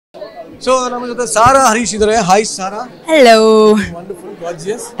So, ನಮ್ಮ ಜೊತೆ ಸಾರಾ ಹರೀಶ್ ಇದ್ದಾರೆ. Hi Sara. Hello. Wonderful,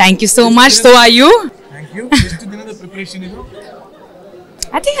 gorgeous. Thank you so much. So are you? Thank you. ಎಷ್ಟು ದಿನದ ಪ್ರಿಪರೇಷನ್ ಇದು?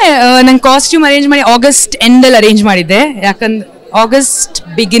 I think ನನ್ನ ಕಾಸ್ಟ್ಯೂಮ್ ಅರೇಂಜ್ ಮಾಡಿ ಆಗಸ್ಟ್ ಎಂಡ್ ಅಲ್ಲಿ ಅರೇಂಜ್ ಮಾಡಿದ್ದೆ. ಯಾಕಂದ್ರೆ ಆಗಸ್ಟ್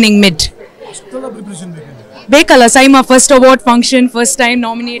ಬಿಗಿನಿಂಗ್ ಮಿಡ್. ಅಷ್ಟೊಂದು ಪ್ರಿಪರೇಷನ್ ಬೇಕಲ್ಲ SIIMA first award function first time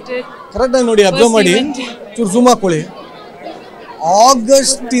nominated. Correct ಆಗಿ ನೋಡಿ ಅಬ್ಸರ್ವ್ ಮಾಡಿ. ಚೂರು ಝೂಮ್ ಹಾಕೊಳ್ಳಿ.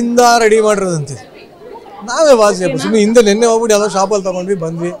 ಆಗಸ್ಟ್ ಇಂದ ರೆಡಿ ಮಾಡಿರೋದಂತೆ. ನಾವೇ ವಾಸಿಯಪ್ಪ ಸುಮ್ಮನೆ ಹಿಂದೆ ನೆನ್ನೆ ಹೋಗ್ಬಿಟ್ಟು ಯಾವುದೋ ಶಾಪಲ್ಲಿ ತಗೊಂಡ್ವಿ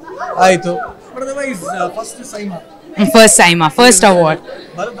ಬಂದ್ವಿ ಆಯಿತು. First SIIMA first award.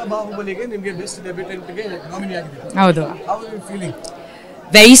 Bharata ಬಾಹುಬಲಿಗೆ ನಿಮಗೆ ಬೆಸ್ಟ್ ಡೆಬ್ಯೂಟೆಂಟ್ಗೆ ನಾಮಿನಿ ಆಗಿದೆ. ಹೌದು. How are you feeling?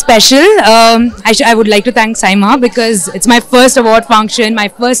 Very special. I would like to thank SIIMA because it's my first award function, my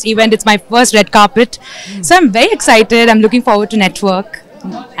first event, it's my first red carpet. So I'm very excited. I'm looking forward to network.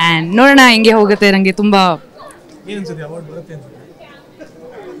 And ನೋಡೋಣ ಹೆಂಗೆ ಹೋಗುತ್ತೆ ನನಗೆ ತುಂಬಾ ಏನು ಅನ್ಸುತ್ತೆ award ಬರುತ್ತೆ ಅಂತ?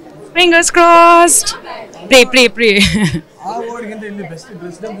 Fingers crossed. Pray. ಆ ಅವಾರ್ಡ್ಗಿಂತ ಇಲ್ಲಿ ಬೆಸ್ಟ್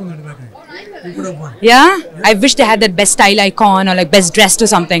ಡ್ರೆಸ್ ಅಂತ ನೋಡಬೇಕು. You could have won. Yeah? I wish they had that best style icon or like best dressed or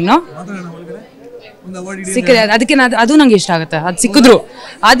something, no? ಒಂದು ಅವಾರ್ಡ್ ಇದೆ. ಸಿಕ್ಕಿದೆ ಅದಕ್ಕೆ ಅದು ನಂಗೆ ಇಷ್ಟ ಆಗುತ್ತೆ. ಅದು ಸಿಕ್ಕಿದ್ರು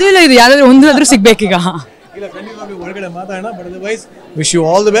ಅದು ಇಲ್ಲ ಇದು ಯಾವ್ದಾದ್ರು ಒಂದಾದ್ರೂ ಸಿಗ್ಬೇಕೀಗ. ಇಲ್ಲ ಖಂಡಿತವಾಗಿ ಒಳಗಡೆ ಮಾತಾಡೋಣ. But otherwise wish you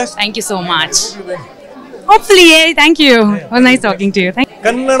all the best. Thank you so much. Hopefully, thank you. It was nice talking to you. Thank you.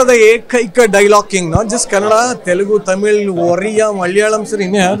 ಕನ್ನಡದ ಏಕೈಕ dialogue king not just Kannada, Telugu, Tamil, Oriya, Malayalam sir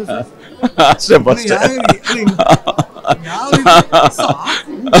ಇನ್ನೇ ಯಾರು ಅಷ್ಟೇ first.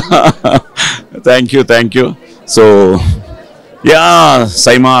 Thank you. So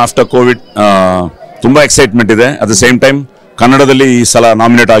SIIMA after Covid ತುಂಬ excitement ಇದೆ. At the same time ಕನ್ನಡದಲ್ಲಿ ಈ ಸಲ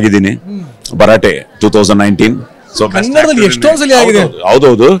ನಾಮಿನೇಟ್ ಆಗಿದ್ದೀನಿ ಭರಾಟೆ 2019. ಸೊ ಕನ್ನಡದಲ್ಲಿ ಎಷ್ಟೊಂದು ಸಲ ಆಗಿದೆ.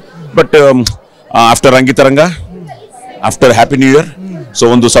 ಹೌದೌದು. But after ಅಂಗಿತರಂಗ, after happy new year, so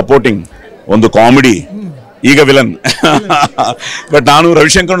ಒಂದು ಸಪೋರ್ಟಿಂಗ್, ಒಂದು ಕಾಮಿಡಿ, ಈಗ ವಿಲನ್. ಬಟ್ ನಾನು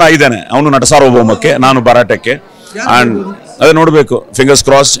ರವಿಶಂಕರ್ ಆಗಿದ್ದೇನೆ, ಅವನು ನಟ ಸಾರ್ವಭೌಮಕ್ಕೆ, ನಾನು ಭರಾಟೆಕ್ಕೆ. ಅಂಡ್ ಅದೇ ನೋಡಬೇಕು, ಫಿಂಗರ್ಸ್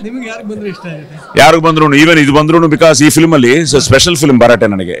ಕ್ರಾಸ್. ಯಾರಿಗೆ ಬಂದ್ರು ಈವನ್ ಇದು ಬಂದ್ರು, ಬಿಕಾಸ್ ಈ ಫಿಲ್ಮ್ ಅಲ್ಲಿ ಸ್ಪೆಷಲ್ ಫಿಲ್ಮ್ ಭರಾಟೆ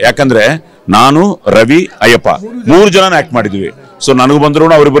ನನಗೆ. ಯಾಕಂದ್ರೆ ನಾನು, ರವಿ, ಅಯ್ಯಪ್ಪ 3 ಜನ ಆಕ್ಟ್ ಮಾಡಿದ್ವಿ. ಸೊ ನನಗೂ ಬಂದ್ರು,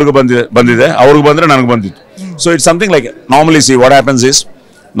 ಅವರಿಬ್ಬರಿಗೂ ಬಂದಿದೆ, ಅವ್ರಿಗೆ ಬಂದ್ರೆ ನನಗೆ ಬಂದಿತ್ತು. So it's something like normally see what happens is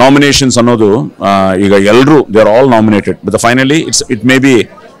nominations ಅನ್ನೋದು ಈಗ ಎಲ್ಲರೂ they are all nominated, but finally it may be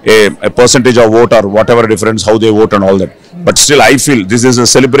a percentage of vote or whatever difference how they vote and all that, but still I feel this is a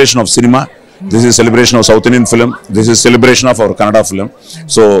celebration of cinema, this is a celebration of South Indian film, this is a celebration of our Kannada film.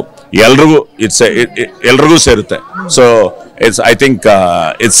 So elrigu elrigu serutte. So it's I think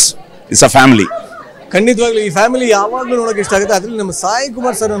it's a family. ಖಂಡಿತವಾಗ್ಲೂ ಈ family ಯಾವಾಗಲೂ ನೋಡೋಕೆ ಇಷ್ಟ ಆಗುತ್ತೆ. ಅದರಲ್ಲಿ ನಮ್ಮ Sai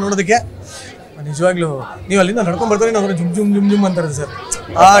Kumar sir ನೋಡೋದಕ್ಕೆ ನಿಜವಾಗ್ಲೂ ನೀವು ಅಲ್ಲಿಂದ ನಡ್ಕೊಂಡು ಬರ್ತಾರೆ, ನಾವು ಜುಮ್ ಅಂತಾರೆ ಸರ್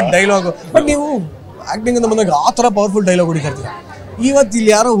ಆ ಡೈಲಾಗು. ಬಟ್ ನೀವು ಆ್ಯಕ್ಟಿಂಗ್ ಅಂತ ಬಂದಾಗ ಆ ಥರ ಪವರ್ಫುಲ್ ಡೈಲಾಗ್ ಹೊಡಿತಾ ಇರ್ತೀರ. ಇವತ್ತು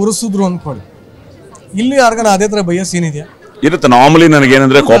ಇಲ್ಲಿ ಯಾರೋ ಉರಿಸಿದ್ರು ಅಂದ್ಕೊಳ್ಳಿ, ಇಲ್ಲಿ ಯಾರಿಗಾನ ಅದೇ ಥರ ಬೈಯೋ ಸೀನ್ ಇದೆಯಾ? ಇರುತ್ತೆ. ನಾರ್ಮಲಿ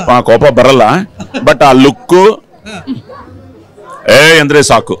ನನಗೇನಂದ್ರೆ ಕೋಪ ಬರಲ್ಲ, ಬಟ್ ಆ ಲುಕ್ಕು ಅಂದ್ರೆ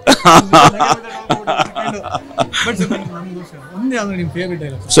ಸಾಕು.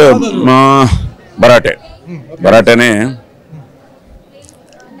 ಸೊ ಭರಾಟೆನೇ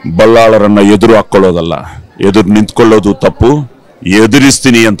ಬಲ್ಲಾಳರನ್ನ ಎದುರು ಹಾಕೊಳ್ಳೋದಲ್ಲ, ಎದುರು ನಿಂತ್ಕೊಳ್ಳೋದು ತಪ್ಪು,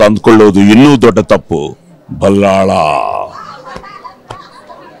 ಎದುರಿಸ್ತೀನಿ ಅಂತ ಅಂದ್ಕೊಳ್ಳೋದು ಇನ್ನೂ ದೊಡ್ಡ ತಪ್ಪು. ಬಲ್ಲಾಳ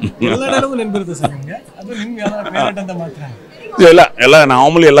ಎಲ್ಲ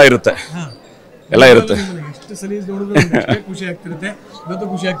ನಾರ್ಮಲಿ ಎಲ್ಲ ಇರುತ್ತೆ.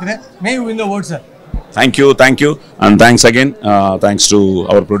 Thank you and thanks again. Thanks to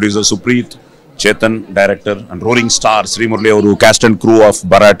our producer Supreet, Chetan, director, and roaring star Sri Murli avaru, cast and crew of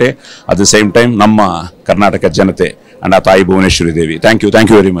Bharaate. At the same time namma Karnataka Janate and Atai Bhuvaneshwari Devi. Thank you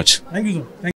very much. Thank you sir.